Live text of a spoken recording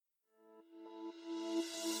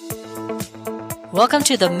Welcome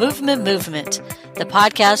to the Movement, the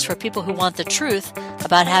podcast for people who want the truth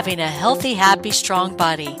about having a healthy, happy, strong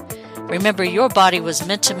body. Remember, your body was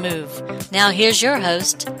meant to move. Now here's your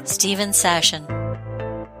host, Stephen Sashen.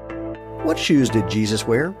 What shoes did Jesus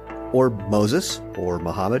wear? Or Moses? Or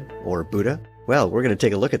Muhammad? Or Buddha? Well, we're going to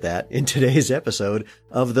take a look at that in today's episode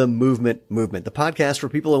of the Movement, the podcast for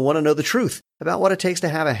people who want to know the truth about what it takes to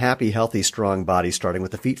have a happy, healthy, strong body, starting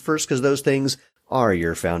with the feet first, because those things are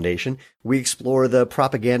your foundation. We explore the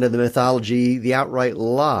propaganda, the mythology, the outright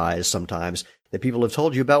lies sometimes that people have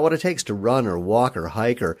told you about what it takes to run or walk or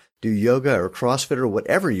hike or do yoga or CrossFit or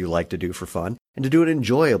whatever you like to do for fun, and to do it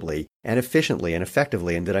enjoyably and efficiently and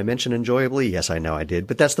effectively. And did I mention enjoyably? Yes, I know I did,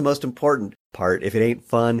 but that's the most important part. If it ain't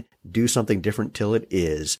fun, do something different till it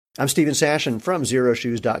is. I'm Stephen Sashen from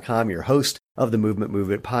ZeroShoes.com, your host of the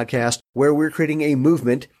Movement podcast, where we're creating a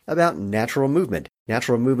movement about natural movement.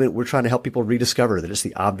 Natural movement, we're trying to help people rediscover that it's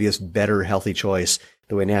the obvious, better, healthy choice,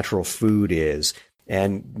 the way natural food is.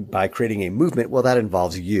 And by creating a movement, well, that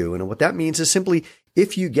involves you. And what that means is simply,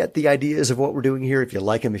 if you get the ideas of what we're doing here, if you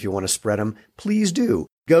like them, if you want to spread them, please do.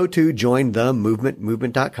 Go to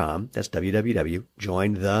jointhemovementmovement.com. That's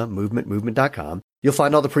www.jointhemovementmovement.com. You'll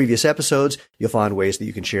find all the previous episodes. You'll find ways that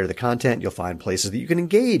you can share the content. You'll find places that you can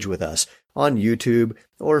engage with us on YouTube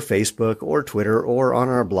or Facebook or Twitter or on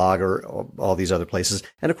our blog or all these other places.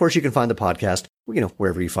 And of course, you can find the podcast,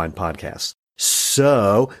 wherever you find podcasts.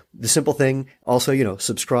 So the simple thing, also,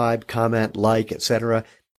 subscribe, comment, like, etc.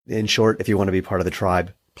 In short, if you want to be part of the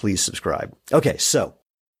tribe, please subscribe. Okay, so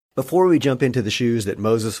before we jump into the shoes that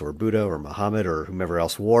Moses or Buddha or Muhammad or whomever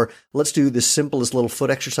else wore, let's do the simplest little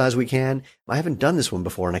foot exercise we can. I haven't done this one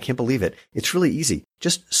before, and I can't believe it. It's really easy.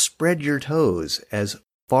 Just spread your toes as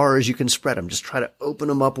far as you can spread them. Just try to open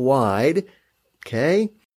them up wide,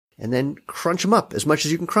 okay? And then crunch them up as much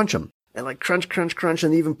as you can crunch them. And like crunch,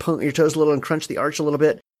 and even punt your toes a little and crunch the arch a little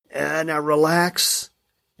bit. And now relax.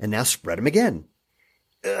 And now spread them again.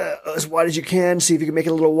 As wide as you can. See if you can make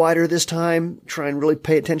it a little wider this time. Try and really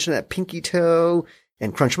pay attention to that pinky toe.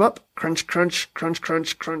 And crunch them up. Crunch.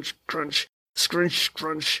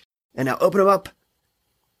 Scrunch. And now open them up.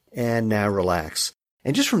 And now relax.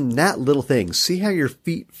 And just from that little thing, see how your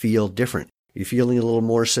feet feel different. Are you feeling a little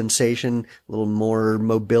more sensation, a little more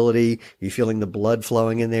mobility? Are you feeling the blood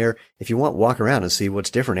flowing in there? If you want, walk around and see what's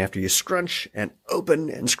different after you scrunch and open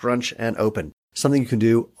and scrunch and open. Something you can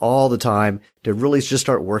do all the time to really just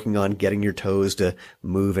start working on getting your toes to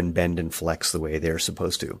move and bend and flex the way they're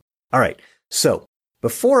supposed to. All right. So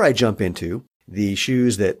before I jump into the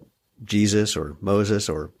shoes that Jesus or Moses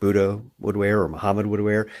or Buddha would wear or Muhammad would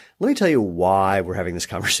wear, let me tell you why we're having this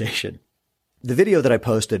conversation. The video that I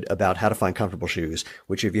posted about how to find comfortable shoes,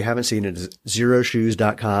 which if you haven't seen it is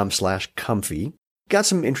ZeroShoes.com/comfy, got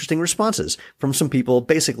some interesting responses from some people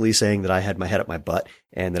basically saying that I had my head up my butt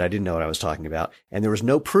and that I didn't know what I was talking about. And there was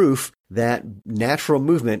no proof that natural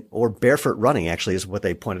movement or barefoot running, actually is what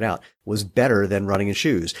they pointed out, was better than running in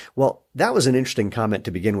shoes. Well, that was an interesting comment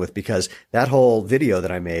to begin with, because that whole video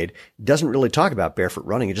that I made doesn't really talk about barefoot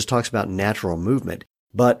running. It just talks about natural movement.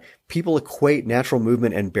 But people equate natural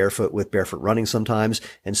movement and barefoot with barefoot running sometimes.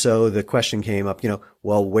 And so the question came up,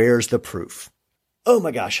 well, where's the proof? Oh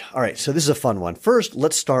my gosh. All right. So this is a fun one. First,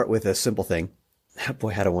 let's start with a simple thing.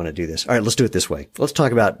 Boy, how do I want to do this? All right. Let's do it this way. Let's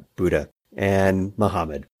talk about Buddha and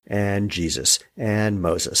Muhammad and Jesus and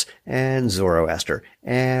Moses and Zoroaster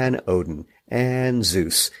and Odin and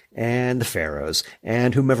Zeus and the pharaohs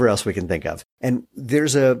and whomever else we can think of. And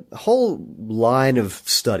there's a whole line of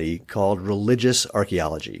study called religious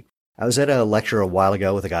archaeology. I was at a lecture a while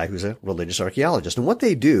ago with a guy who's a religious archaeologist. And what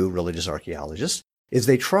they do, religious archaeologists, is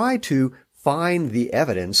they try to find the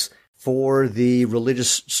evidence for the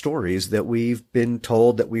religious stories that we've been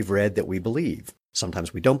told, that we've read, that we believe.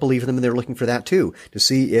 Sometimes we don't believe them, and they're looking for that too, to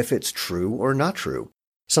see if it's true or not true.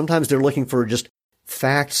 Sometimes they're looking for just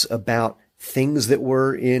facts about things that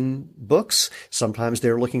were in books. Sometimes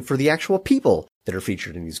they're looking for the actual people that are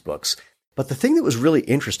featured in these books. But the thing that was really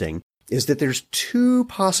interesting is that there's two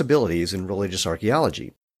possibilities in religious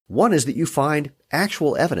archaeology. One is that you find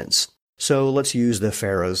actual evidence. So let's use the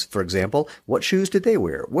pharaohs, for example. What shoes did they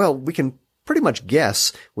wear? Well, we can pretty much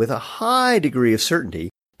guess with a high degree of certainty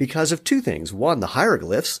because of two things. One, the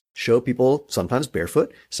hieroglyphs show people sometimes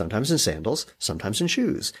barefoot, sometimes in sandals, sometimes in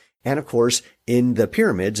shoes. And of course, in the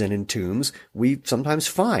pyramids and in tombs, we sometimes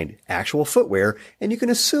find actual footwear, and you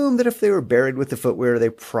can assume that if they were buried with the footwear,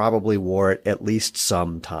 they probably wore it at least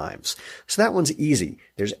sometimes. So that one's easy.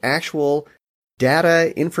 There's actual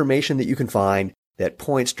data, information that you can find that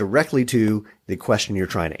points directly to the question you're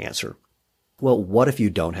trying to answer. Well, what if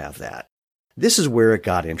you don't have that? This is where it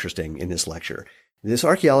got interesting in this lecture. This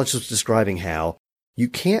archaeologist was describing how you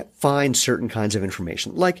can't find certain kinds of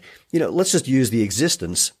information. Like, let's just use the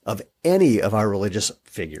existence of any of our religious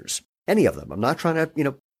figures. Any of them. I'm not trying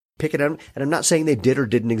to, pick it out, and I'm not saying they did or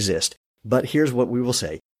didn't exist. But here's what we will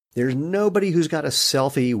say. There's nobody who's got a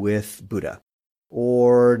selfie with Buddha.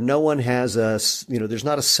 Or no one has there's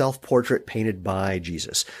not a self-portrait painted by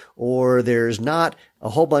Jesus. Or there's not a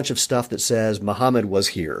whole bunch of stuff that says Muhammad was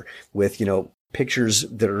here with, pictures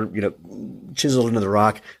that are, chiseled into the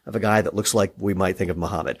rock of a guy that looks like we might think of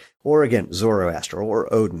Muhammad. Or again, Zoroaster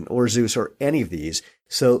or Odin or Zeus or any of these.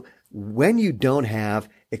 So when you don't have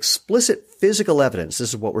explicit physical evidence, this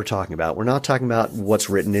is what we're talking about. We're not talking about what's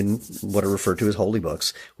written in what are referred to as holy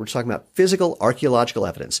books. We're talking about physical archaeological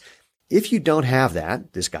evidence. If you don't have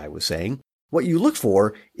that, this guy was saying, what you look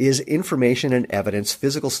for is information and evidence,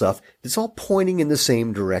 physical stuff that's all pointing in the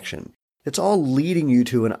same direction. It's all leading you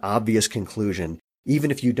to an obvious conclusion,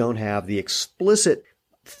 even if you don't have the explicit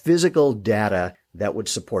physical data that would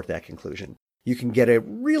support that conclusion. You can get a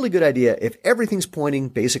really good idea if everything's pointing,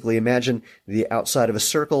 basically imagine the outside of a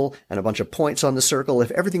circle and a bunch of points on the circle.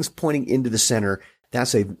 If everything's pointing into the center,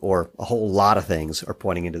 or a whole lot of things are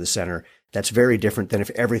pointing into the center. That's very different than if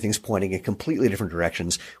everything's pointing in completely different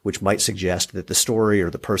directions, which might suggest that the story or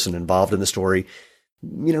the person involved in the story,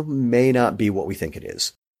 may not be what we think it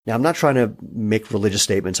is. Now, I'm not trying to make religious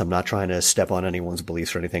statements. I'm not trying to step on anyone's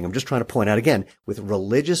beliefs or anything. I'm just trying to point out again, with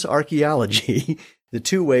religious archaeology, the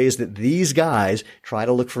two ways that these guys try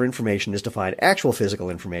to look for information is to find actual physical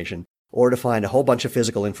information or to find a whole bunch of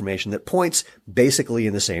physical information that points basically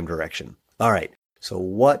in the same direction. All right. So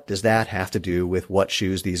what does that have to do with what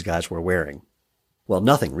shoes these guys were wearing? Well,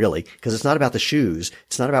 nothing really, because it's not about the shoes.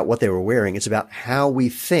 It's not about what they were wearing. It's about how we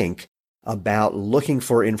think about looking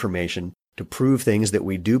for information to prove things that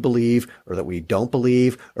we do believe or that we don't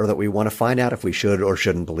believe or that we want to find out if we should or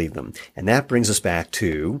shouldn't believe them. And that brings us back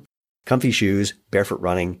to comfy shoes, barefoot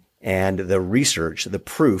running, and the research, the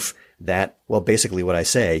proof that, basically what I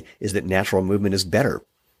say is that natural movement is better.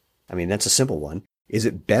 I mean, that's a simple one. Is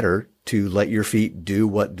it better to let your feet do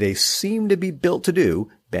what they seem to be built to do,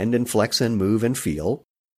 bend and flex and move and feel,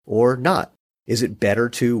 or not? Is it better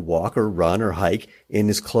to walk or run or hike in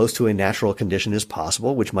as close to a natural condition as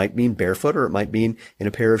possible, which might mean barefoot, or it might mean in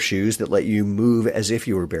a pair of shoes that let you move as if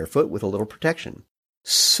you were barefoot with a little protection?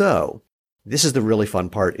 So, this is the really fun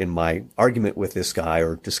part in my argument with this guy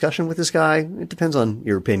or discussion with this guy. It depends on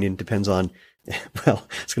your opinion, depends on, I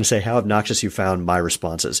was going to say how obnoxious you found my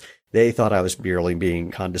responses. They thought I was merely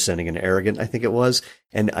being condescending and arrogant, I think it was.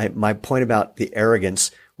 And my point about the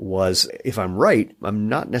arrogance was, if I'm right, I'm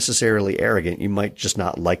not necessarily arrogant. You might just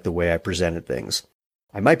not like the way I presented things.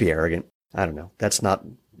 I might be arrogant. I don't know. That's not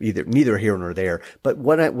neither here nor there. But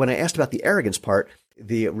when I asked about the arrogance part,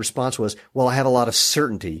 the response was, well, I have a lot of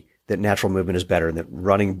certainty that natural movement is better and that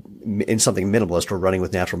running in something minimalist or running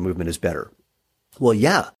with natural movement is better. Well,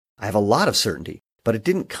 yeah, I have a lot of certainty. But it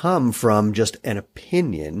didn't come from just an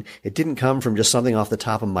opinion. It didn't come from just something off the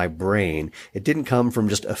top of my brain. It didn't come from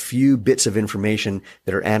just a few bits of information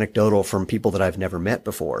that are anecdotal from people that I've never met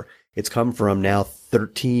before. It's come from now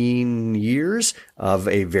 13 years of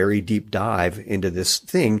a very deep dive into this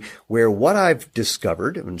thing where what I've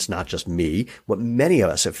discovered, and it's not just me, what many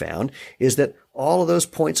of us have found, is that all of those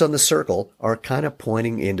points on the circle are kind of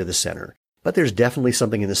pointing into the center. But there's definitely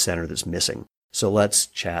something in the center that's missing. So let's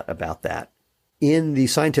chat about that. In the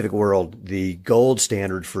scientific world, the gold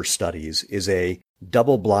standard for studies is a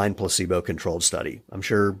double-blind placebo-controlled study. I'm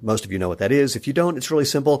sure most of you know what that is. If you don't, it's really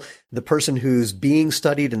simple. The person who's being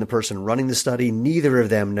studied and the person running the study, neither of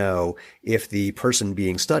them know if the person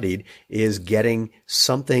being studied is getting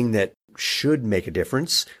something that should make a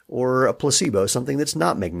difference or a placebo, something that's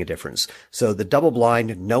not making a difference. So the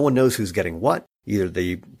double-blind, no one knows who's getting what, either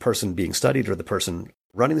the person being studied or the person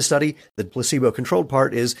running the study. The placebo-controlled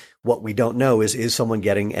part is what we don't know is someone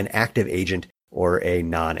getting an active agent or a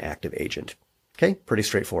non-active agent? Okay, pretty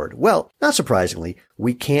straightforward. Well, not surprisingly,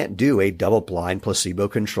 we can't do a double-blind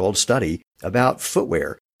placebo-controlled study about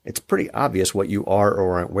footwear. It's pretty obvious what you are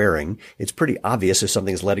or aren't wearing. It's pretty obvious if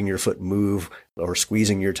something's letting your foot move or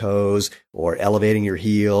squeezing your toes or elevating your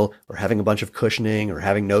heel or having a bunch of cushioning or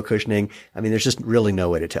having no cushioning. I mean, there's just really no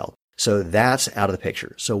way to tell. So that's out of the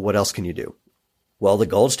picture. So what else can you do? Well, the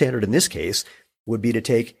gold standard in this case would be to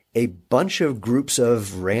take a bunch of groups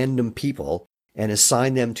of random people and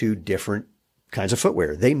assign them to different kinds of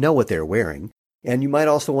footwear. They know what they're wearing. And you might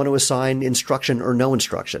also want to assign instruction or no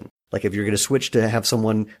instruction. Like if you're going to switch to have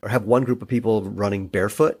someone or have one group of people running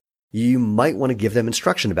barefoot, you might want to give them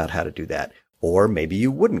instruction about how to do that. Or maybe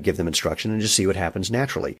you wouldn't give them instruction and just see what happens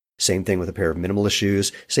naturally. Same thing with a pair of minimalist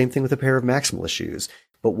shoes. Same thing with a pair of maximalist shoes.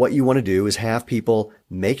 But what you want to do is have people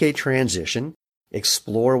make a transition,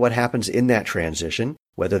 explore what happens in that transition,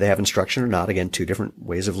 whether they have instruction or not. Again, two different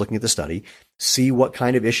ways of looking at the study. See what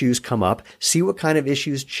kind of issues come up. See what kind of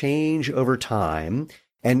issues change over time.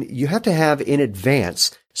 And you have to have in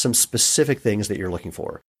advance some specific things that you're looking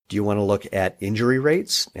for. Do you want to look at injury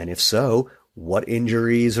rates? And if so, what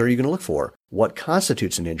injuries are you going to look for? What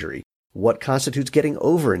constitutes an injury? What constitutes getting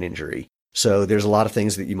over an injury? So there's a lot of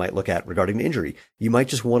things that you might look at regarding the injury. You might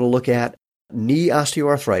just want to look at knee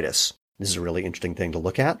osteoarthritis. This is a really interesting thing to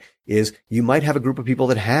look at, is you might have a group of people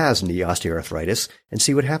that has knee osteoarthritis and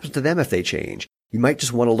see what happens to them if they change. You might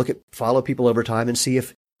just want to follow people over time and see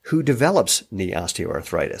who develops knee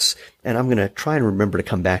osteoarthritis. And I'm going to try and remember to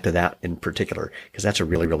come back to that in particular, because that's a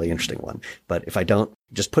really, really interesting one. But if I don't,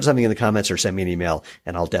 just put something in the comments or send me an email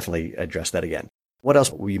and I'll definitely address that again. What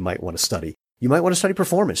else you might want to study? You might want to study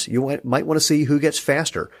performance. You might want to see who gets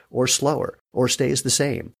faster or slower or stays the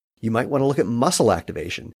same. You might want to look at muscle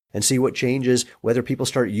activation and see what changes, whether people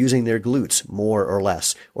start using their glutes more or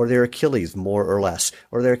less, or their Achilles more or less,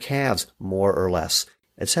 or their calves more or less,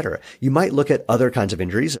 etc. You might look at other kinds of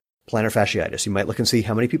injuries, plantar fasciitis. You might look and see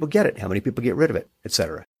how many people get it, how many people get rid of it,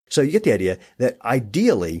 etc. So you get the idea that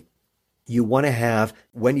ideally you want to have,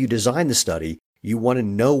 when you design the study, you want to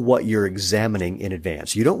know what you're examining in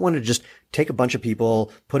advance. You don't want to just take a bunch of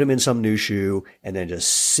people, put them in some new shoe, and then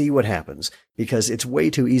just see what happens, because it's way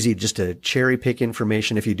too easy just to cherry pick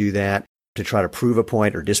information if you do that, to try to prove a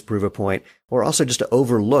point or disprove a point, or also just to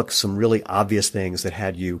overlook some really obvious things that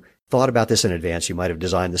had you thought about this in advance, you might have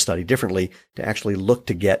designed the study differently to actually look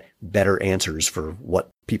to get better answers for what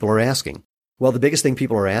people are asking. Well, the biggest thing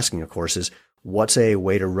people are asking, of course, is what's a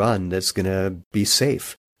way to run that's going to be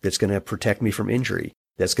safe, that's going to protect me from injury,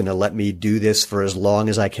 that's going to let me do this for as long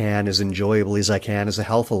as I can, as enjoyably as I can, as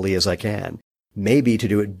healthily as I can. Maybe to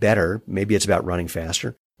do it better, maybe it's about running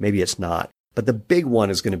faster, maybe it's not. But the big one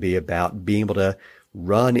is going to be about being able to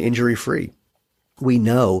run injury-free. We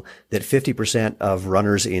know that 50% of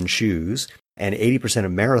runners in shoes and 80%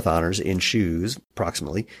 of marathoners in shoes,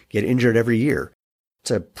 approximately, get injured every year.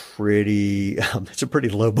 It's a pretty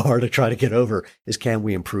low bar to try to get over, is can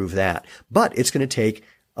we improve that? But it's going to take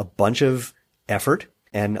a bunch of effort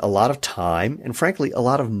and a lot of time and, frankly, a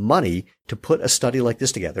lot of money to put a study like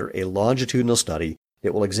this together, a longitudinal study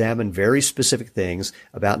that will examine very specific things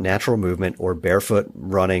about natural movement or barefoot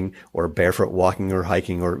running or barefoot walking or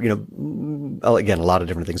hiking or, again, a lot of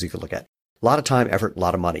different things you could look at. A lot of time, effort, a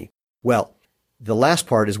lot of money. Well, the last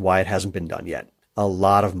part is why it hasn't been done yet. A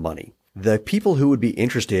lot of money. The people who would be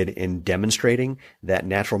interested in demonstrating that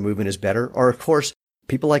natural movement is better are, of course,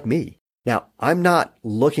 people like me. Now, I'm not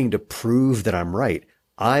looking to prove that I'm right.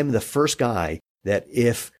 I'm the first guy that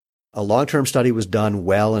if a long-term study was done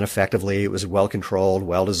well and effectively, it was well controlled,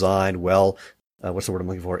 well designed,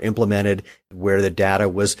 implemented, where the data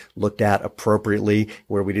was looked at appropriately,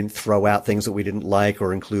 where we didn't throw out things that we didn't like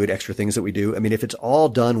or include extra things that we do. I mean, if it's all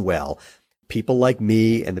done well, people like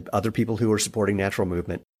me and the other people who are supporting natural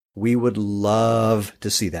movement, we would love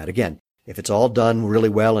to see that. Again, if it's all done really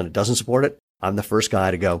well and it doesn't support it, I'm the first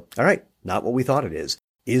guy to go, all right, not what we thought it is.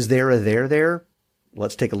 Is there a there?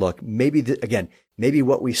 Let's take a look. Maybe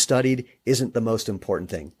what we studied isn't the most important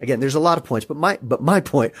thing. Again, there's a lot of points, but my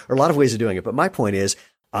point, or a lot of ways of doing it, but my point is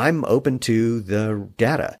I'm open to the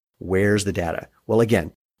data. Where's the data? Well,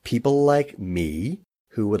 again, people like me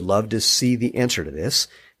who would love to see the answer to this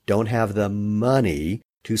don't have the money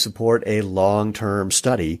to support a long-term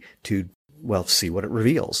study to, see what it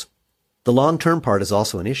reveals. The long-term part is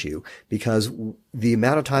also an issue because the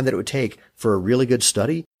amount of time that it would take for a really good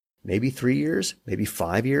study, maybe 3 years, maybe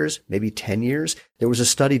 5 years, maybe 10 years. There was a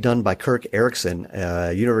study done by Kirk Erickson,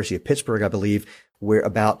 University of Pittsburgh, I believe, where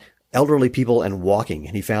about elderly people and walking.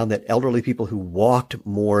 And he found that elderly people who walked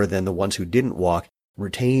more than the ones who didn't walk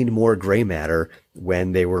retained more gray matter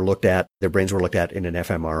when they were looked at, their brains were looked at in an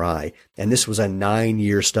fMRI. And this was a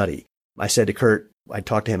 9-year study. I said to Kurt, I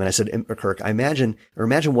talked to him and I said, Kirk, imagine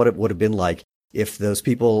what it would have been like if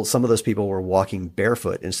some of those people were walking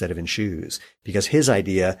barefoot instead of in shoes, because his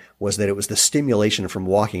idea was that it was the stimulation from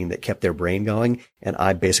walking that kept their brain going. And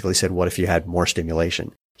I basically said, what if you had more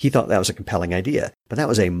stimulation? He thought that was a compelling idea, but that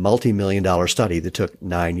was a multi-million-dollar study that took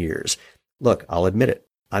 9 years. Look, I'll admit it.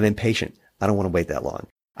 I'm impatient. I don't want to wait that long.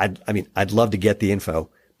 I'd love to get the info,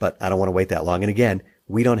 but I don't want to wait that long. And again,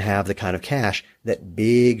 we don't have the kind of cash that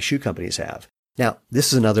big shoe companies have. Now,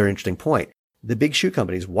 this is another interesting point. The big shoe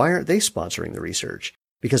companies, why aren't they sponsoring the research?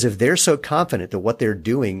 Because if they're so confident that what they're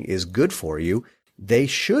doing is good for you, they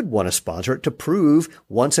should want to sponsor it to prove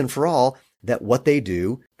once and for all that what they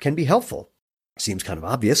do can be helpful. Seems kind of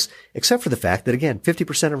obvious, except for the fact that, again,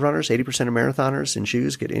 50% of runners, 80% of marathoners in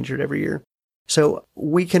shoes get injured every year. So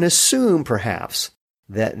we can assume, perhaps,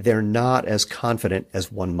 that they're not as confident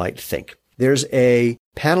as one might think. There's a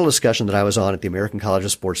panel discussion that I was on at the American College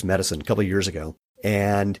of Sports Medicine a couple of years ago.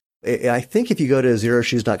 And I think if you go to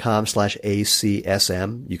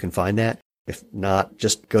zeroshoes.com/ACSM, you can find that. If not,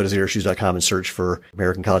 just go to zeroshoes.com and search for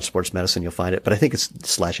American College of Sports Medicine. You'll find it. But I think it's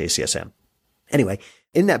 /ACSM. Anyway,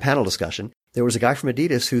 in that panel discussion, there was a guy from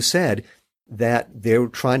Adidas who said that they were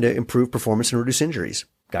trying to improve performance and reduce injuries.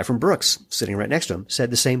 A guy from Brooks, sitting right next to him,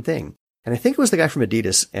 said the same thing. And I think it was the guy from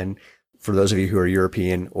Adidas. And for those of you who are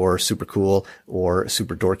European or super cool or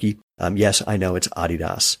super dorky, yes, I know it's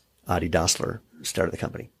Adidas. Adi Dassler started the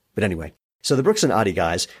company. But anyway, so the Brooks and Adi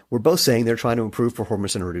guys were both saying they're trying to improve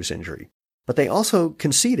performance and reduce injury. But they also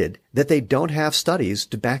conceded that they don't have studies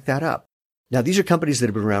to back that up. Now, these are companies that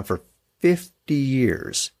have been around for 50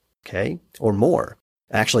 years, okay, or more.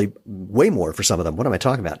 Actually, way more for some of them. What am I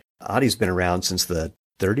talking about? Adi's been around since the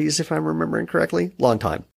 30s, if I'm remembering correctly. Long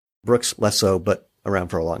time. Brooks, less so, but around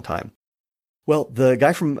for a long time. Well, the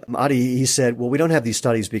guy from Adi, he said, well, we don't have these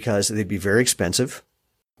studies because they'd be very expensive.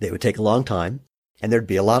 They would take a long time, and there'd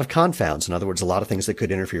be a lot of confounds. In other words, a lot of things that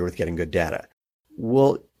could interfere with getting good data.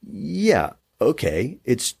 Well, yeah, okay,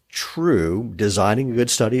 it's true. Designing a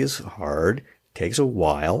good study is hard, takes a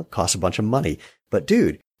while, costs a bunch of money. But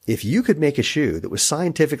dude, if you could make a shoe that was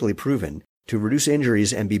scientifically proven to reduce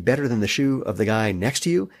injuries and be better than the shoe of the guy next to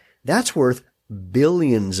you, that's worth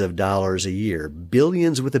billions of dollars a year,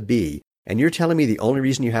 billions with a B. And you're telling me the only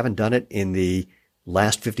reason you haven't done it in the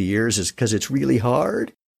last 50 years is because it's really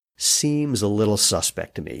hard? Seems a little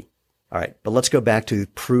suspect to me. All right, but let's go back to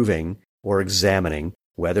proving or examining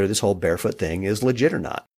whether this whole barefoot thing is legit or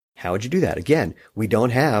not. How would you do that? Again, we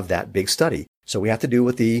don't have that big study. So we have to do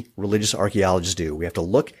what the religious archaeologists do. We have to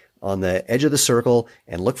look on the edge of the circle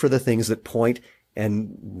and look for the things that point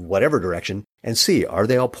in whatever direction and see, are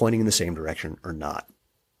they all pointing in the same direction or not?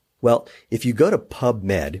 Well, if you go to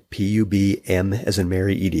PubMed, P-U-B-M as in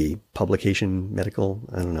Mary E-D, Publication Medical,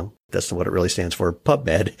 I don't know, that's what it really stands for,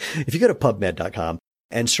 PubMed. If you go to PubMed.com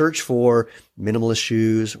and search for minimalist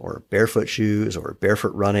shoes or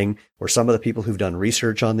barefoot running, or some of the people who've done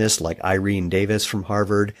research on this, like Irene Davis from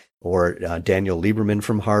Harvard, or Daniel Lieberman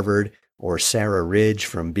from Harvard, or Sarah Ridge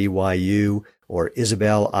from BYU, or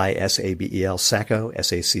Isabel, I-S-A-B-E-L, Sacco,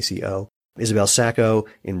 S-A-C-C-O. Isabel Sacco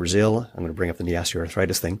in Brazil. I'm going to bring up the knee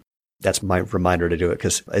osteoarthritis thing. That's my reminder to do it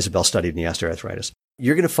because Isabel studied knee osteoarthritis.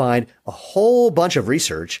 You're going to find a whole bunch of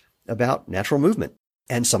research about natural movement,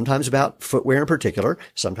 and sometimes about footwear in particular,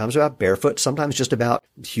 sometimes about barefoot, sometimes just about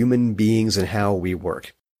human beings and how we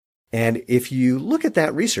work. And if you look at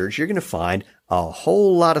that research, you're going to find a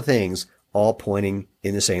whole lot of things all pointing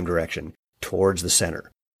in the same direction, towards the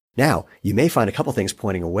center. Now, you may find a couple things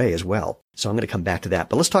pointing away as well, so I'm going to come back to that.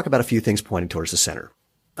 But let's talk about a few things pointing towards the center.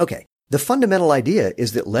 Okay, the fundamental idea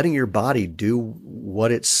is that letting your body do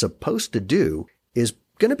what it's supposed to do is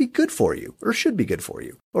going to be good for you, or should be good for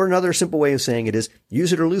you. Or another simple way of saying it is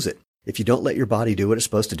use it or lose it. If you don't let your body do what it's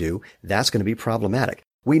supposed to do, that's going to be problematic.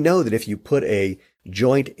 We know that if you put a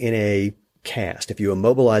joint in a cast, if you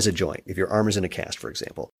immobilize a joint, if your arm is in a cast, for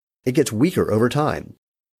example, it gets weaker over time.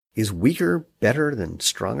 Is weaker better than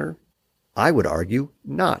stronger? I would argue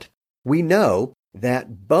not. We know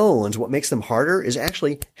that bones, what makes them harder is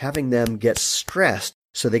actually having them get stressed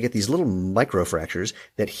so they get these little microfractures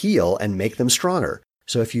that heal and make them stronger.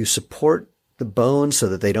 So if you support the bones so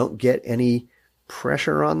that they don't get any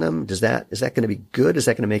pressure on them, is that going to be good? Is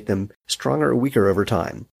that going to make them stronger or weaker over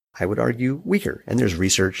time? I would argue weaker. And there's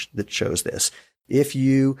research that shows this. If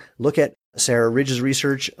you look at Sarah Ridge's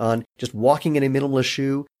research on just walking in a minimalist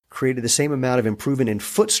shoe, created the same amount of improvement in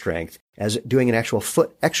foot strength as doing an actual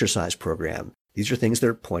foot exercise program. These are things that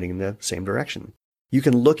are pointing in the same direction. You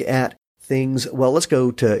can look at things, well, let's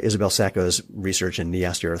go to Isabel Sacco's research in knee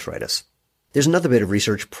osteoarthritis. There's another bit of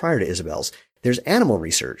research prior to Isabel's. There's animal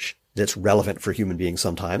research that's relevant for human beings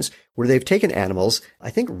sometimes, where they've taken animals, I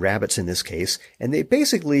think rabbits in this case, and they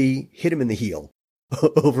basically hit them in the heel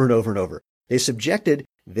over and over and over. They subjected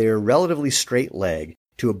their relatively straight leg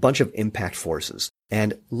to a bunch of impact forces.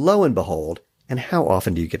 And lo and behold, and how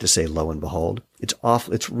often do you get to say lo and behold?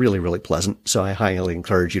 It's really, really pleasant. So I highly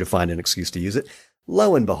encourage you to find an excuse to use it.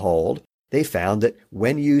 Lo and behold, they found that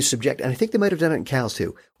when you subject, and I think they might have done it in cows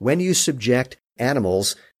too, when you subject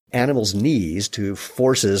animals' knees to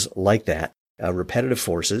forces like that, repetitive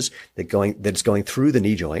forces that's going through the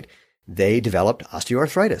knee joint, they developed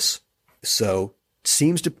osteoarthritis. So it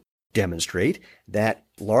seems to demonstrate that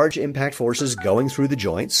large impact forces going through the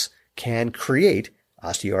joints can create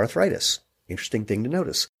osteoarthritis. Interesting thing to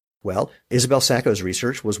notice. Well, Isabel Sacco's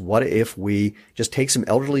research was, what if we just take some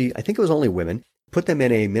elderly, I think it was only women, put them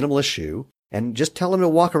in a minimalist shoe and just tell them to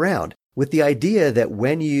walk around, with the idea that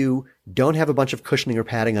when you don't have a bunch of cushioning or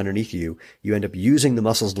padding underneath you, you end up using the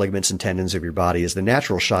muscles, ligaments, and tendons of your body as the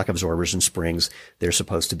natural shock absorbers and springs they're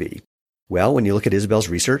supposed to be. Well, when you look at Isabel's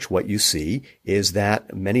research, what you see is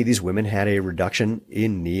that many of these women had a reduction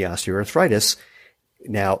in knee osteoarthritis.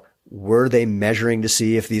 Now, were they measuring to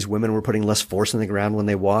see if these women were putting less force in the ground when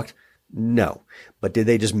they walked? No. But did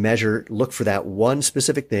they just look for that one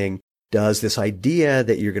specific thing? Does this idea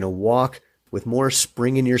that you're going to walk with more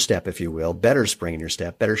spring in your step, if you will, better spring in your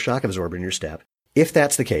step, better shock absorber in your step? If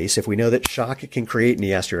that's the case, if we know that shock can create knee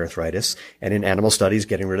osteoarthritis, and in animal studies,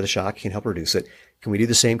 getting rid of the shock can help reduce it, can we do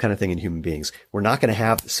the same kind of thing in human beings? We're not going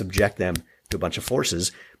to subject them to a bunch of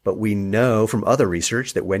forces, but we know from other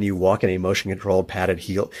research that when you walk in a motion-controlled,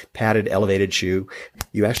 padded, elevated shoe,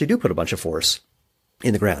 you actually do put a bunch of force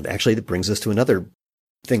in the ground. Actually, that brings us to another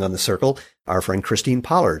thing on the circle, our friend Christine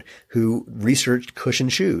Pollard, who researched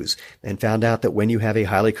cushioned shoes and found out that when you have a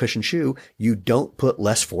highly cushioned shoe, you don't put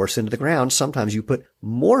less force into the ground. Sometimes you put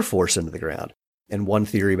more force into the ground. And one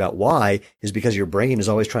theory about why is because your brain is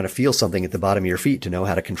always trying to feel something at the bottom of your feet to know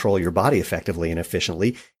how to control your body effectively and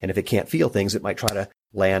efficiently. And if it can't feel things, it might try to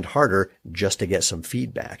land harder just to get some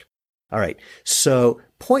feedback. All right. So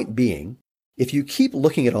point being, if you keep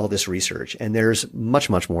looking at all this research, and there's much,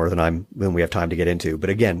 much more than we have time to get into, but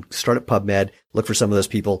again, start at PubMed, look for some of those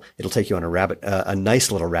people. It'll take you on a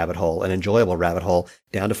nice little rabbit hole, an enjoyable rabbit hole,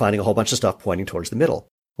 down to finding a whole bunch of stuff pointing towards the middle.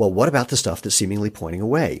 Well, what about the stuff that's seemingly pointing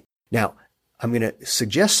away? Now, I'm going to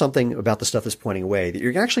suggest something about the stuff that's pointing away that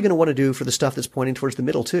you're actually going to want to do for the stuff that's pointing towards the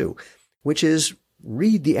middle too, which is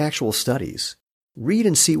read the actual studies. Read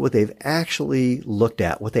and see what they've actually looked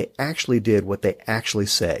at, what they actually did, what they actually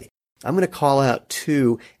say. I'm going to call out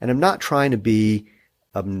two, and I'm not trying to be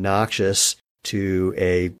obnoxious to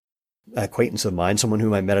a acquaintance of mine, someone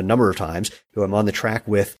whom I met a number of times, who I'm on the track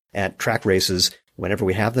with at track races whenever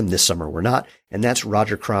we have them. This summer we're not, and that's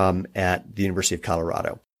Roger Crom at the University of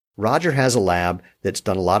Colorado. Roger has a lab that's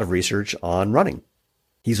done a lot of research on running.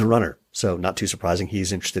 He's a runner, so not too surprising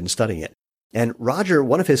he's interested in studying it. And Roger,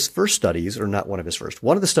 one of the studies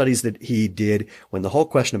that he did when the whole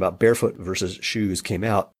question about barefoot versus shoes came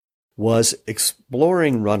out was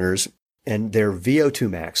exploring runners and their VO2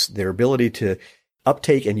 max, their ability to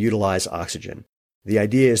uptake and utilize oxygen. The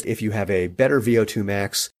idea is if you have a better VO2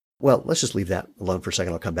 max, well, let's just leave that alone for a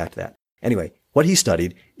second. I'll come back to that. Anyway, what he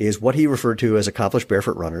studied is what he referred to as accomplished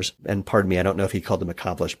barefoot runners. And pardon me, I don't know if he called them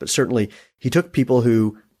accomplished, but certainly he took people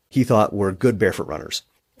who he thought were good barefoot runners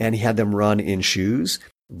and he had them run in shoes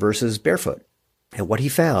versus barefoot. And what he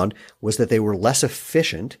found was that they were less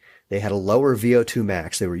efficient. They had a lower VO2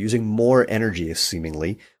 max. They were using more energy,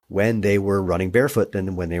 seemingly, when they were running barefoot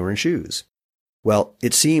than when they were in shoes. Well,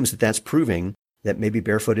 it seems that that's proving that maybe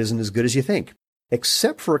barefoot isn't as good as you think,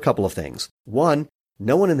 except for a couple of things. One,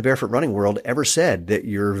 no one in the barefoot running world ever said that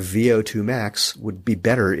your VO2 max would be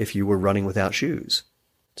better if you were running without shoes.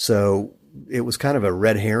 So it was kind of a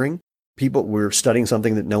red herring. People were studying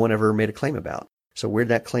something that no one ever made a claim about. So where'd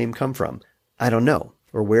that claim come from? I don't know.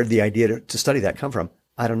 Or where'd the idea to study that come from?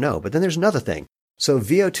 I don't know. But then there's another thing. So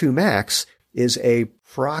VO2 max is a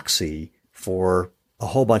proxy for a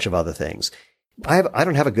whole bunch of other things. I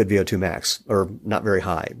don't have a good VO2 max, or not very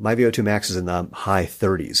high. My VO2 max is in the high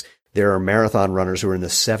 30s. There are marathon runners who are in the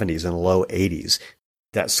 70s and low 80s.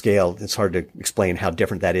 That scale, it's hard to explain how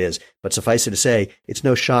different that is. But suffice it to say, it's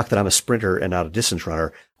no shock that I'm a sprinter and not a distance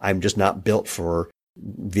runner. I'm just not built for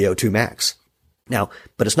VO2 max. Now,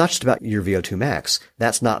 but it's not just about your VO2 max.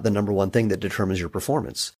 That's not the number one thing that determines your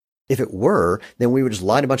performance. If it were, then we would just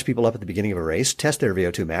line a bunch of people up at the beginning of a race, test their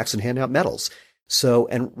VO2 max, and hand out medals. So,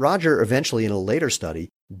 and Roger eventually in a later study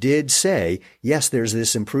did say, yes, there's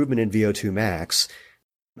this improvement in VO2 max,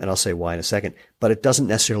 and I'll say why in a second, but it doesn't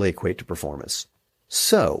necessarily equate to performance.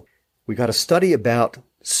 So, we got a study about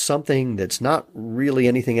something that's not really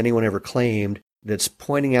anything anyone ever claimed, that's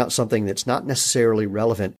pointing out something that's not necessarily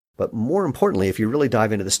relevant, but more importantly, if you really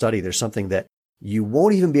dive into the study, there's something that you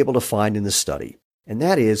won't even be able to find in the study, and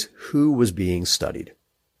that is who was being studied.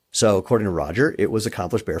 So, according to Roger, it was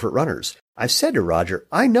accomplished barefoot runners. I've said to Roger,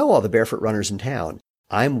 I know all the barefoot runners in town.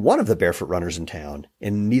 I'm one of the barefoot runners in town,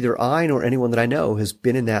 and neither I nor anyone that I know has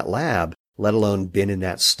been in that lab, let alone been in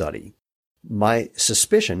that study. My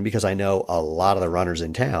suspicion, because I know a lot of the runners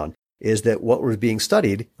in town, is that what was being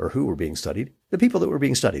studied, or who were being studied, the people that were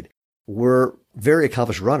being studied, were very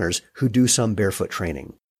accomplished runners who do some barefoot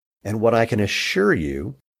training. And what I can assure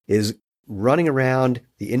you is running around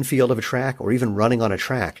the infield of a track or even running on a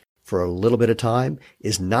track for a little bit of time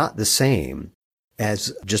is not the same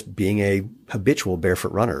as just being a habitual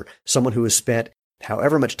barefoot runner, someone who has spent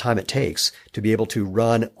however much time it takes to be able to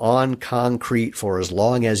run on concrete for as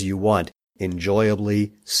long as you want,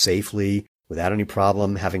 enjoyably, safely, without any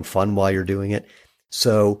problem, having fun while you're doing it.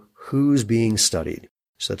 So who's being studied?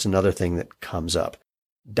 So that's another thing that comes up.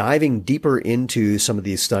 Diving deeper into some of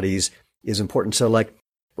these studies is important. So like,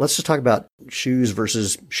 let's just talk about shoes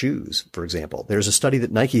versus shoes, for example. There's a study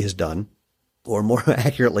that Nike has done, or more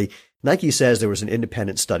accurately, Nike says there was an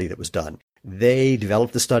independent study that was done. They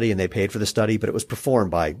developed the study and they paid for the study, but it was performed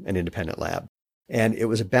by an independent lab. And it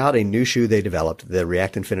was about a new shoe they developed, the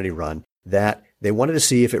React Infinity Run, that they wanted to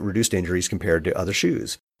see if it reduced injuries compared to other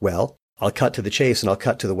shoes. Well, I'll cut to the chase and I'll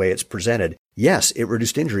cut to the way it's presented. Yes, it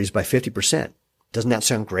reduced injuries by 50%. Doesn't that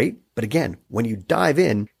sound great? But again, when you dive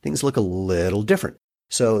in, things look a little different.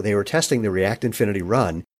 So they were testing the React Infinity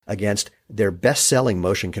Run against their best-selling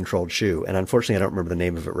motion-controlled shoe. And unfortunately, I don't remember the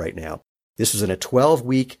name of it right now. This was in a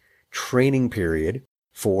 12-week training period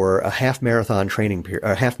for a half marathon training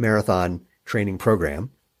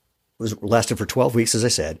program. It lasted for 12 weeks, as I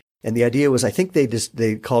said. And the idea was, I think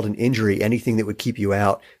they called an injury anything that would keep you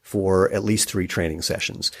out for at least 3 training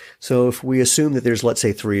sessions. So if we assume that there's, let's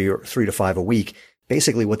say, 3 to 5 a week,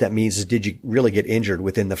 basically what that means is, did you really get injured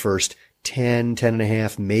within the first 10 and a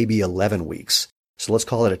half, maybe 11 weeks? So let's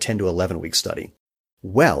call it a 10 to 11 week study.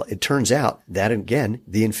 Well, it turns out that, again,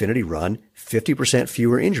 the Infinity Run, 50%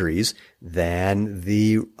 fewer injuries than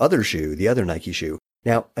the other shoe, the other Nike shoe.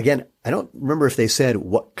 Now, again, I don't remember if they said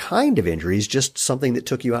what kind of injuries, just something that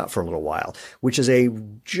took you out for a little while, which is a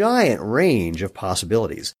giant range of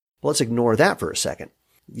possibilities. But let's ignore that for a second.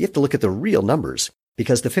 You have to look at the real numbers,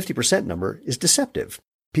 because the 50% number is deceptive.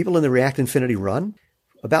 People in the React Infinity Run,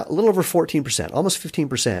 about a little over 14%, almost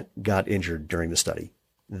 15% got injured during the study.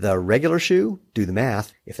 The regular shoe, do the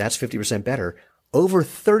math, if that's 50% better, over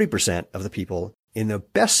 30% of the people in the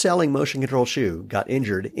best-selling motion-control shoe got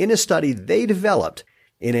injured in a study they developed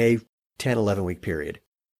in a 10, 11-week period.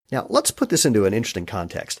 Now, let's put this into an interesting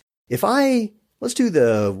context. Let's do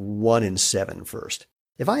the 1 in 7 first.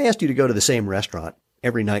 If I asked you to go to the same restaurant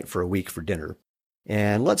every night for a week for dinner,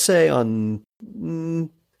 and let's say on the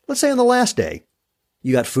last day,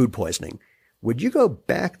 you got food poisoning, would you go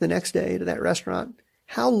back the next day to that restaurant?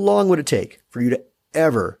 How long would it take for you to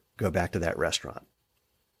ever go back to that restaurant?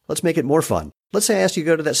 Let's make it more fun. Let's say I asked you to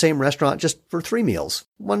go to that same restaurant just for 3 meals.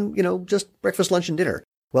 One, just breakfast, lunch, and dinner.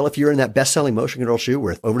 Well, if you're in that best-selling motion control shoe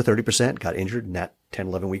where over 30% got injured in that 10,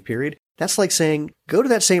 11-week period, that's like saying, go to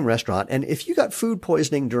that same restaurant, and if you got food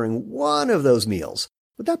poisoning during one of those meals,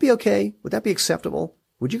 would that be okay? Would that be acceptable?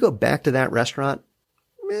 Would you go back to that restaurant?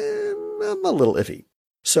 I'm a little iffy.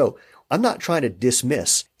 So I'm not trying to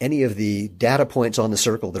dismiss any of the data points on the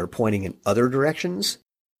circle that are pointing in other directions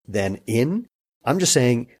than in. I'm just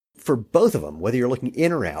saying, for both of them, whether you're looking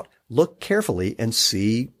in or out, look carefully and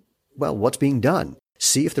see, what's being done.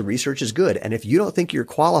 See if the research is good. And if you don't think you're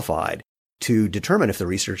qualified to determine if the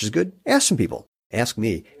research is good, ask some people. Ask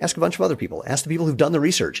me. Ask a bunch of other people. Ask the people who've done the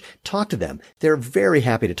research. Talk to them. They're very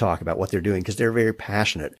happy to talk about what they're doing because they're very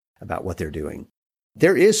passionate about what they're doing.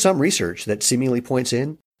 There is some research that seemingly points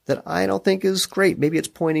in that I don't think is great. Maybe it's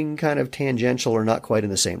pointing kind of tangential or not quite in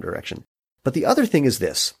the same direction. But the other thing is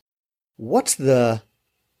this. What's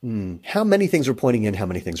how many things are pointing in, how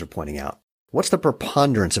many things are pointing out? What's the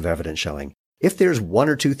preponderance of evidence showing? If there's 1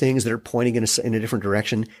 or 2 things that are pointing in a different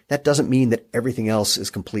direction, that doesn't mean that everything else is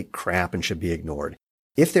complete crap and should be ignored.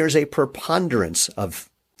 If there's a preponderance of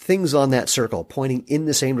things on that circle pointing in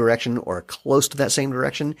the same direction or close to that same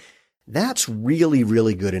direction, that's really,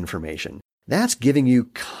 really good information. That's giving you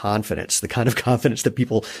confidence, the kind of confidence that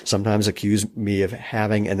people sometimes accuse me of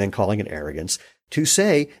having and then calling it arrogance, to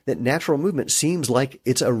say that natural movement seems like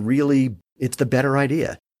it's the better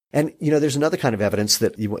idea. And, there's another kind of evidence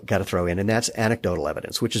that you got to throw in, and that's anecdotal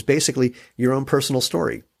evidence, which is basically your own personal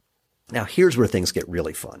story. Now, here's where things get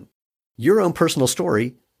really fun. Your own personal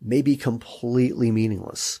story may be completely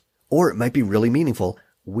meaningless, or it might be really meaningful.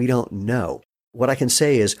 We don't know. What I can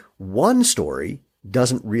say is one story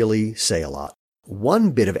doesn't really say a lot.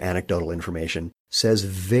 One bit of anecdotal information says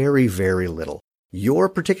very, very little. Your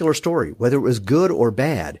particular story, whether it was good or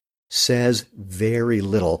bad, says very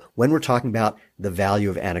little when we're talking about the value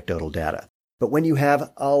of anecdotal data. But when you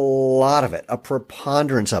have a lot of it, a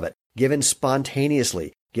preponderance of it, given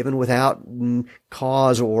spontaneously, given without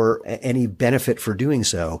cause or any benefit for doing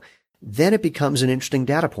so, then it becomes an interesting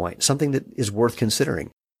data point, something that is worth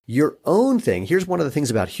considering. Your own thing, here's one of the things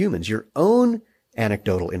about humans, your own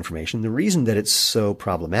anecdotal information, the reason that it's so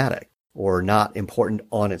problematic or not important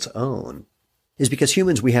on its own is because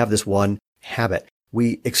humans, we have this one habit.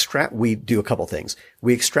 we do a couple things.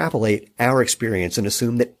 We extrapolate our experience and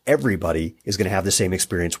assume that everybody is going to have the same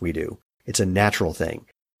experience we do. It's a natural thing.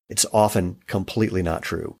 It's often completely not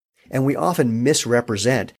true. And we often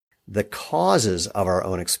misrepresent the causes of our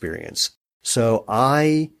own experience. So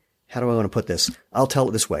how do I want to put this? I'll tell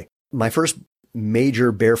it this way. My first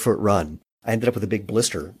major barefoot run, I ended up with a big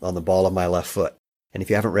blister on the ball of my left foot. And if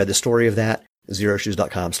you haven't read the story of that,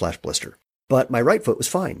 zeroshoes.com/blister. But my right foot was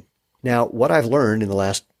fine. Now, what I've learned in the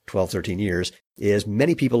last 12, 13 years is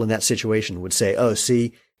many people in that situation would say, oh,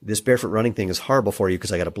 see, this barefoot running thing is horrible for you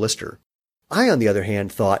because I got a blister. I, on the other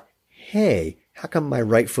hand, thought, hey, how come my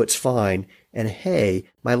right foot's fine? And hey,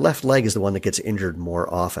 my left leg is the one that gets injured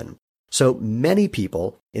more often. So many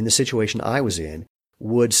people in the situation I was in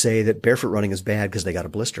would say that barefoot running is bad because they got a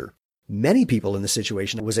blister. Many people in the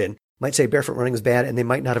situation I was in might say barefoot running is bad, and they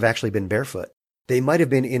might not have actually been barefoot. They might have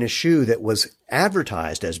been in a shoe that was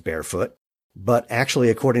advertised as barefoot, but actually,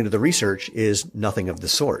 according to the research, is nothing of the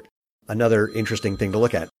sort. Another interesting thing to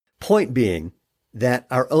look at. Point being that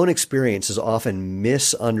our own experience is often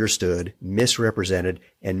misunderstood, misrepresented,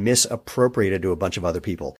 and misappropriated to a bunch of other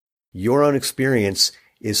people. Your own experience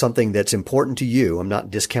is something that's important to you. I'm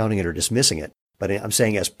not discounting it or dismissing it, but I'm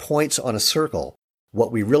saying as points on a circle,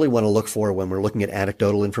 what we really want to look for when we're looking at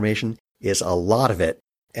anecdotal information is a lot of it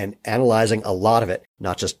and analyzing a lot of it,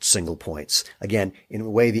 not just single points. Again, in a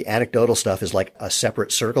way, the anecdotal stuff is like a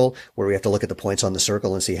separate circle where we have to look at the points on the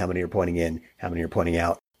circle and see how many are pointing in, how many are pointing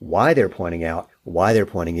out, why they're pointing out, why they're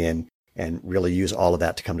pointing in, and really use all of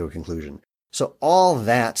that to come to a conclusion. So all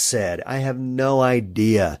that said, I have no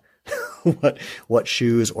idea what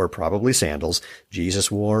shoes, or probably sandals,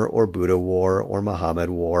 Jesus wore, or Buddha wore, or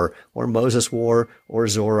Muhammad wore, or Moses wore, or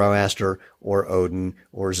Zoroaster, or Odin,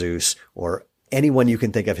 or Zeus, or anyone you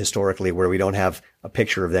can think of historically where we don't have a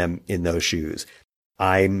picture of them in those shoes.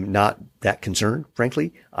 I'm not that concerned,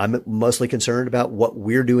 frankly. I'm mostly concerned about what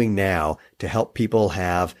we're doing now to help people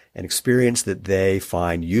have an experience that they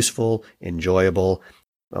find useful, enjoyable.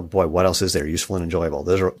 Oh boy, what else is there? Useful and enjoyable.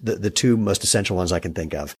 Those are the two most essential ones I can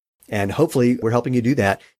think of. And hopefully we're helping you do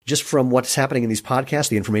that just from what's happening in these podcasts,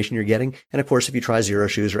 the information you're getting. And of course, if you try Zero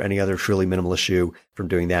Shoes or any other truly minimalist shoe, from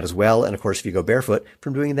doing that as well. And of course, if you go barefoot,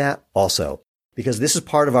 from doing that also. Because this is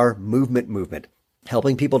part of our movement,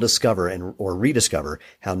 helping people discover or rediscover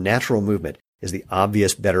how natural movement is the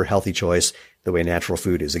obvious, better, healthy choice, the way natural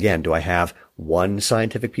food is. Again, do I have one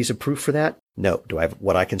scientific piece of proof for that? No. Do I have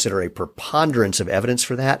what I consider a preponderance of evidence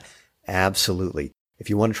for that? Absolutely. If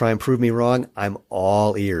you want to try and prove me wrong, I'm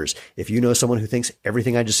all ears. If you know someone who thinks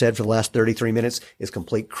everything I just said for the last 33 minutes is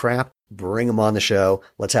complete crap, bring them on the show.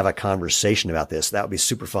 Let's have a conversation about this. That would be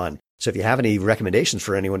super fun. So if you have any recommendations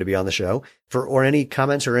for anyone to be on the show, or any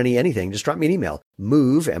comments or anything, just drop me an email.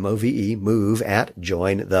 Move, M-O-V-E, move at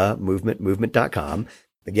jointhemovement.com.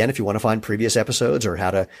 Again, if you want to find previous episodes or how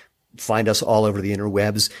to find us all over the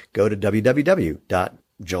interwebs, go to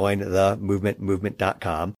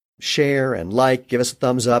www.jointhemovement.com. Share and like, give us a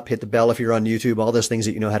thumbs up, hit the bell if you're on YouTube, all those things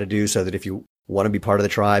that you know how to do so that if you want to be part of the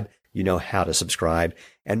tribe, you know how to subscribe.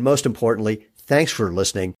 And most importantly, thanks for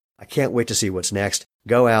listening. I can't wait to see what's next.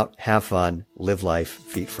 Go out, have fun, live life,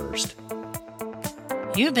 feet first.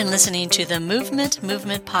 You've been listening to the Movement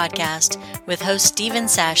Podcast with host Stephen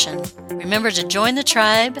Sashen. Remember to join the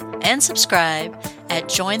tribe and subscribe at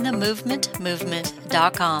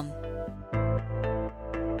jointhemovementmovement.com.